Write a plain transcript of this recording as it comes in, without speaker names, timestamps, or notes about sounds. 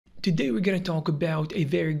Today we're going to talk about a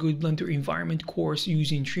very good Blender environment course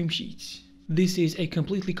using trim sheets. This is a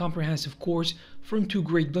completely comprehensive course from two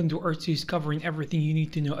great Blender artists covering everything you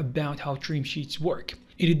need to know about how trim sheets work,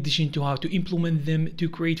 in addition to how to implement them to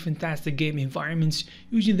create fantastic game environments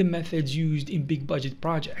using the methods used in big budget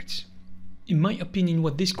projects. In my opinion,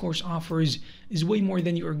 what this course offers is way more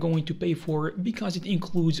than you are going to pay for because it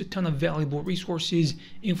includes a ton of valuable resources,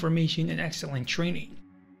 information, and excellent training.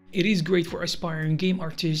 It is great for aspiring game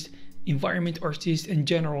artists, environment artists, and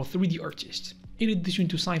general 3D artists, in addition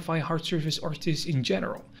to sci-fi hard surface artists in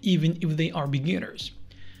general, even if they are beginners.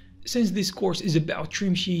 Since this course is about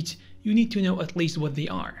trim sheets, you need to know at least what they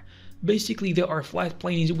are. Basically, there are flat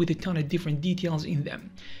planes with a ton of different details in them.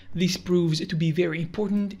 This proves to be very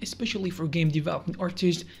important, especially for game development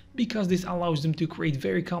artists, because this allows them to create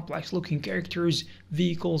very complex looking characters,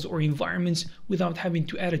 vehicles, or environments without having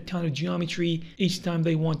to add a ton of geometry each time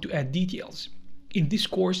they want to add details. In this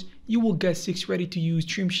course, you will get 6 ready-to-use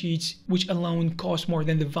trim sheets, which alone cost more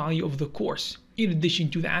than the value of the course. In addition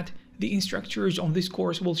to that, the instructors on this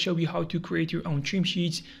course will show you how to create your own trim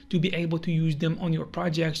sheets to be able to use them on your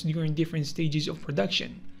projects during different stages of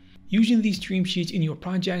production. Using these trim sheets in your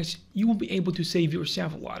projects, you will be able to save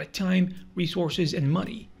yourself a lot of time, resources, and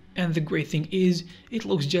money. And the great thing is, it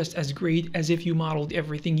looks just as great as if you modeled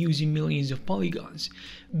everything using millions of polygons.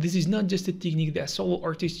 This is not just a technique that solo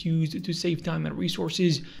artists use to save time and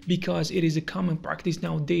resources, because it is a common practice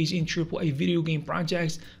nowadays in AAA video game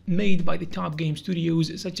projects made by the top game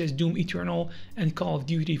studios such as Doom Eternal and Call of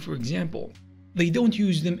Duty, for example. They don't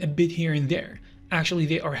use them a bit here and there. Actually,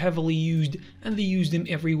 they are heavily used, and they use them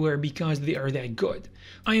everywhere because they are that good.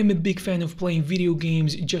 I am a big fan of playing video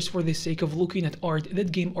games just for the sake of looking at art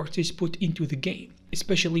that game artists put into the game,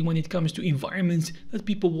 especially when it comes to environments that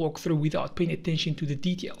people walk through without paying attention to the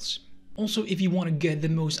details. Also, if you want to get the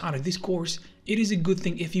most out of this course, it is a good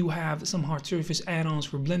thing if you have some hard surface add-ons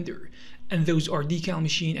for Blender, and those are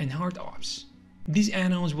DecalMachine and HardOps. These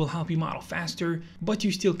add-ons will help you model faster, but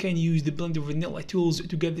you still can use the Blender vanilla tools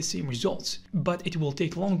to get the same results, but it will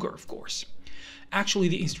take longer, of course. Actually,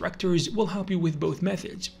 the instructors will help you with both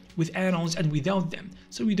methods, with add-ons and without them,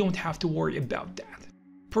 so you don't have to worry about that.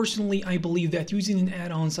 Personally, I believe that using an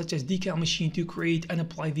add-on such as DecalMachine to create and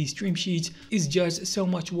apply these trim sheets is just so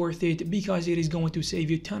much worth it because it is going to save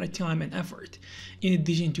you a ton of time and effort. In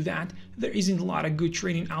addition to that, there isn't a lot of good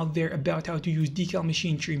training out there about how to use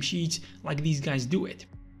DecalMachine trim sheets like these guys do it.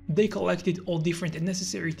 They collected all different and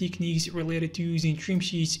necessary techniques related to using trim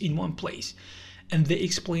sheets in one place, and they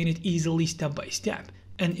explain it easily step by step,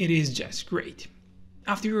 and it is just great.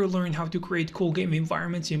 After you learn how to create cool game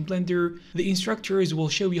environments in Blender, the instructors will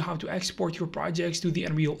show you how to export your projects to the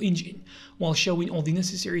Unreal Engine, while showing all the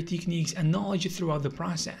necessary techniques and knowledge throughout the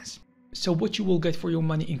process. So what you will get for your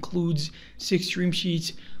money includes 6 trim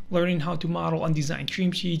sheets, learning how to model and design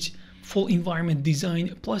trim sheets, full environment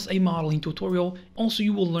design, plus a modeling tutorial. Also,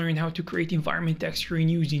 you will learn how to create environment texturing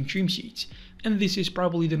using trim sheets, and this is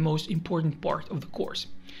probably the most important part of the course.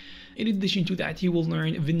 In addition to that, you will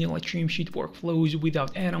learn vanilla trim sheet workflows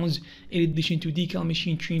without add-ons, in addition to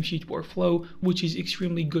DecalMachine trim sheet workflow, which is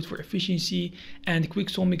extremely good for efficiency, and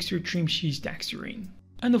Quixel Mixer trim sheets texturing.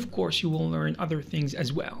 And of course, you will learn other things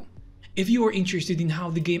as well. If you are interested in how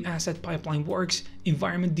the game asset pipeline works,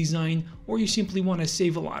 environment design, or you simply want to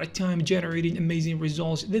save a lot of time generating amazing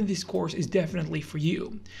results, then this course is definitely for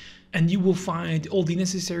you. And you will find all the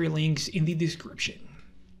necessary links in the description.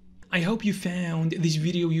 I hope you found this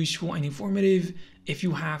video useful and informative. If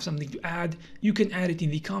you have something to add, you can add it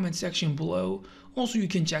in the comment section below. Also, you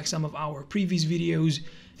can check some of our previous videos.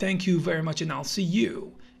 Thank you very much, and I'll see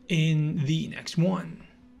you in the next one.